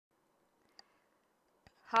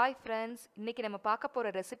Hi friends, இன்றைக்கி நம்ம பார்க்க போகிற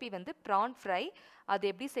ரெசிபி வந்து ப்ரான் ஃப்ரை. அது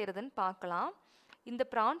எப்படி செய்கிறதுன்னு பார்க்கலாம். இந்த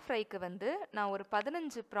ப்ரான் ஃப்ரைக்கு வந்து நான் ஒரு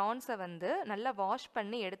 15 ப்ரான்ஸை வந்து நல்லா வாஷ்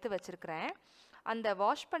பண்ணி எடுத்து வச்சுருக்கிறேன். அந்த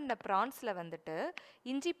வாஷ் பண்ண ப்ரான்ஸில் வந்துட்டு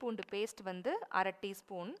இஞ்சி பூண்டு பேஸ்ட் வந்து 1/2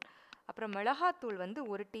 டீஸ்பூன், அப்புறம் மிளகாத்தூள் வந்து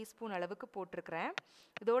 1 டீஸ்பூன் அளவுக்கு போட்டிருக்கிறேன்.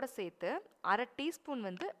 இதோடு சேர்த்து 1/2 டீஸ்பூன்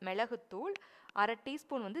வந்து மிளகுத்தூள், 1/2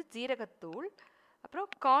 டீஸ்பூன் வந்து ஜீரகத்தூள், அப்புறம்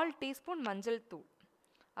 1/4 டீஸ்பூன் மஞ்சள் தூள்,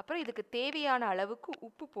 அப்புறம் இதுக்கு தேவையான அளவுக்கு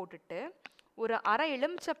உப்பு போட்டுட்டு ஒரு அரை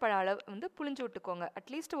எலுமிச்சப்பழ அளவு வந்து புளிஞ்சு விட்டுக்கோங்க.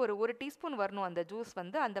 அட்லீஸ்ட் ஒரு டீஸ்பூன் வரணும், அந்த ஜூஸ்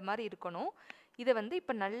வந்து அந்த மாதிரி இருக்கணும். இதை வந்து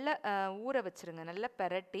இப்போ நல்லா ஊற வச்சுருங்க. நல்லா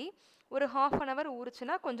பெரட்டி ஒரு 1/2 அன் ஹவர்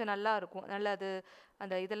ஊறுச்சுன்னா கொஞ்சம் நல்லா இருக்கும். நல்லா அது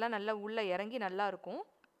அந்த இதெல்லாம் நல்லா உள்ளே இறங்கி நல்லாயிருக்கும்.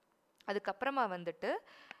 அதுக்கப்புறமா வந்துட்டு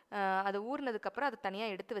அது ஊறினதுக்கப்புறம் அதை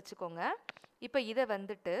தனியாக எடுத்து வச்சுக்கோங்க. இப்போ இதை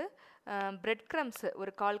வந்துட்டு பிரெட் க்ரம்ஸ்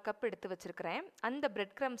ஒரு 1/4 கப் எடுத்து வச்சுருக்கிறேன். அந்த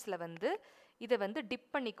பிரெட் க்ரம்ஸில் வந்து இதை வந்து டிப்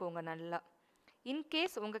பண்ணிக்கோங்க நல்லா.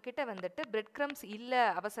 இன்கேஸ் உங்ககிட்ட வந்துட்டு பிரெட் க்ரம்ஸ் இல்லை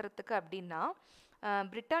அவசரத்துக்கு அப்படின்னா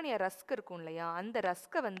பிரிட்டானியா ரஸ்க் இருக்கும் இல்லையா, அந்த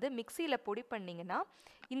ரஸ்க்கை வந்து மிக்சியில் பொடி பண்ணிங்கன்னா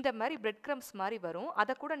இந்த மாதிரி பிரெட் க்ரம்ஸ் மாதிரி வரும்.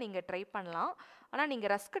 அதை கூட நீங்கள் ட்ரை பண்ணலாம். ஆனால்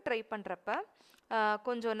நீங்கள் ரஸ்க்கு ட்ரை பண்ணுறப்ப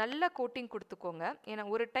கொஞ்சம் நல்ல கோட்டிங் கொடுத்துக்கோங்க. ஏன்னா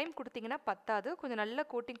ஒரு டைம் கொடுத்தீங்கன்னா பத்தாது, கொஞ்சம் நல்ல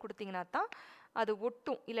கோட்டிங் கொடுத்தீங்கன்னா தான் அது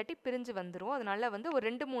ஒட்டும், இல்லாட்டி பிரிஞ்சு வந்துடும். அதனால வந்து ஒரு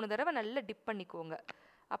 2-3 தடவை நல்லா டிப் பண்ணிக்கோங்க.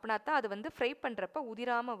 அப்படின்னா தான் அது வந்து ஃப்ரை பண்ணுறப்ப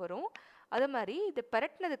உதிராமல் வரும். அது மாதிரி இது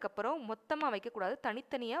பரட்டினதுக்கப்புறம் மொத்தமாக வைக்கக்கூடாது,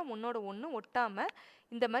 தனித்தனியாக முன்னோட ஒன்று ஒட்டாமல்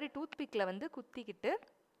இந்த மாதிரி டூத்பிக்கில் வந்து குத்திக்கிட்டு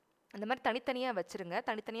அந்த மாதிரி தனித்தனியாக வச்சுருங்க.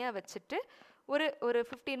 தனித்தனியாக வச்சுட்டு ஒரு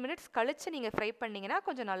 15 மினிட்ஸ் கழித்து நீங்கள் ஃப்ரை பண்ணிங்கன்னா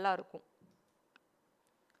கொஞ்சம் நல்லாயிருக்கும்.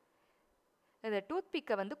 இந்த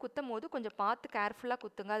டூத்பிக்கை வந்து குத்தும் போது கொஞ்சம் பார்த்து கேர்ஃபுல்லாக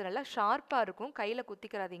குத்துங்க. அது நல்லா ஷார்ப்பாக இருக்கும், கையில்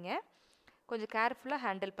குத்திக்கிறாதீங்க. கொஞ்சம் கேர்ஃபுல்லாக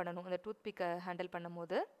ஹேண்டில் பண்ணணும் அந்த டூத்பிக்கை ஹேண்டில் பண்ணும்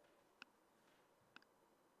போது.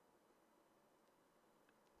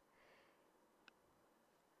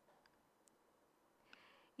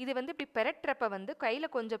 இது வந்து இப்படி பெரட்டுறப்ப வந்து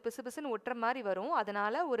கையில் கொஞ்சம் பிசு பிசுன்னு ஒட்டுற மாதிரி வரும்.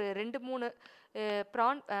 அதனால் ஒரு 2-3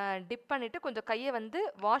 ப்ரான் டிப் பண்ணிவிட்டு கொஞ்சம் கையை வந்து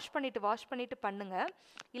வாஷ் பண்ணிவிட்டு பண்ணுங்கள்.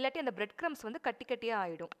 இல்லாட்டி அந்த பிரெட் க்ரம்ஸ் வந்து கட்டி கட்டியாக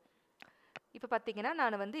ஆகிடும். இப்போ பார்த்தீங்கன்னா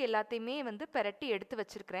நான் வந்து எல்லாத்தையுமே வந்து பெரட்டி எடுத்து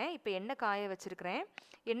வச்சுருக்கிறேன். இப்போ எண்ணெய் காய வச்சுருக்கிறேன்.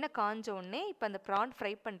 எண்ணெய் காஞ்ச உடனே இப்போ அந்த ப்ரான்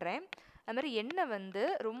ஃப்ரை பண்ணுறேன். அது மாதிரி எண்ணெய் வந்து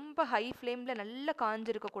ரொம்ப ஹை ஃப்ளேமில் நல்லா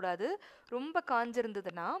காஞ்சிருக்கக்கூடாது. ரொம்ப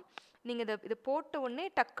காஞ்சிருந்ததுன்னா நீங்கள் இதை போட்ட உடனே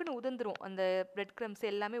டக்குன்னு உதிர்ந்துடும், அந்த பிரெட் க்ரம்ஸ்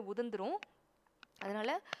எல்லாமே உதிர்ந்துடும்.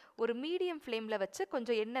 அதனால் ஒரு மீடியம் ஃப்ளேமில் வச்சு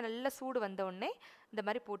கொஞ்சம் எண்ணெய் நல்லா சூடு வந்த உடனே இந்த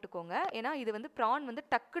மாதிரி போட்டுக்கோங்க. ஏன்னா இது வந்து ப்ரான் வந்து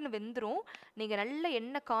டக்குன்னு வெந்துடும். நீங்கள் நல்ல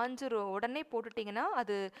எண்ணெய் காஞ்சிரும் உடனே போட்டுட்டிங்கன்னா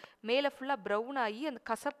அது மேலே ஃபுல்லாக ப்ரௌன் ஆகி அந்த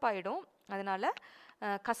கசப்பாயிடும். அதனால்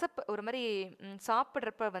கசப்பு ஒரு மாதிரி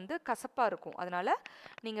சாப்பிட்றப்ப வந்து கசப்பாக இருக்கும். அதனால்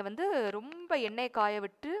நீங்கள் வந்து ரொம்ப எண்ணெயை காய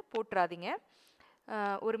விட்டு போட்டுறாதீங்க.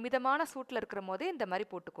 ஒரு மிதமான சூட்டில் இருக்கிற போதே இந்த மாதிரி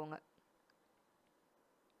போட்டுக்கோங்க.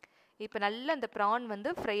 இப்போ நல்லா இந்த ப்ரான் வந்து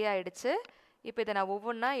ஃப்ரை ஆகிடுச்சு. இப்போ இதை நான்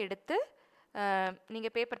ஒவ்வொன்றா எடுத்து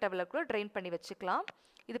நீங்கள் பேப்பர் டவலில் கூட ட்ரைன் பண்ணி வச்சுக்கலாம்.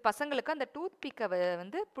 இது பசங்களுக்கு அந்த டூத்பிக்கை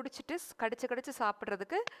வந்து பிடிச்சிட்டு கடிச்சு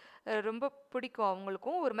சாப்பிட்றதுக்கு ரொம்ப பிடிக்கும்.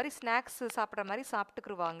 அவங்களுக்கும் ஒரு மாதிரி ஸ்நாக்ஸ் சாப்பிட்ற மாதிரி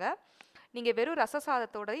சாப்பிட்டுக்குருவாங்க. நீங்கள் வெறும் ரச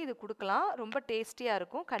சாதத்தோடு இது கொடுக்கலாம், ரொம்ப டேஸ்டியாக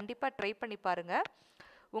இருக்கும். கண்டிப்பாக ட்ரை பண்ணி பாருங்கள்.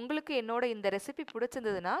 உங்களுக்கு என்னோட இந்த ரெசிபி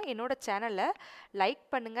பிடிச்சிருந்ததுன்னா என்னோட சேனலை லைக்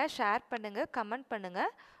பண்ணுங்கள், ஷேர் பண்ணுங்கள், கமெண்ட்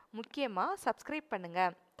பண்ணுங்கள், முக்கியமாக சப்ஸ்கிரைப்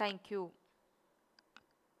பண்ணுங்கள். தேங்க்யூ.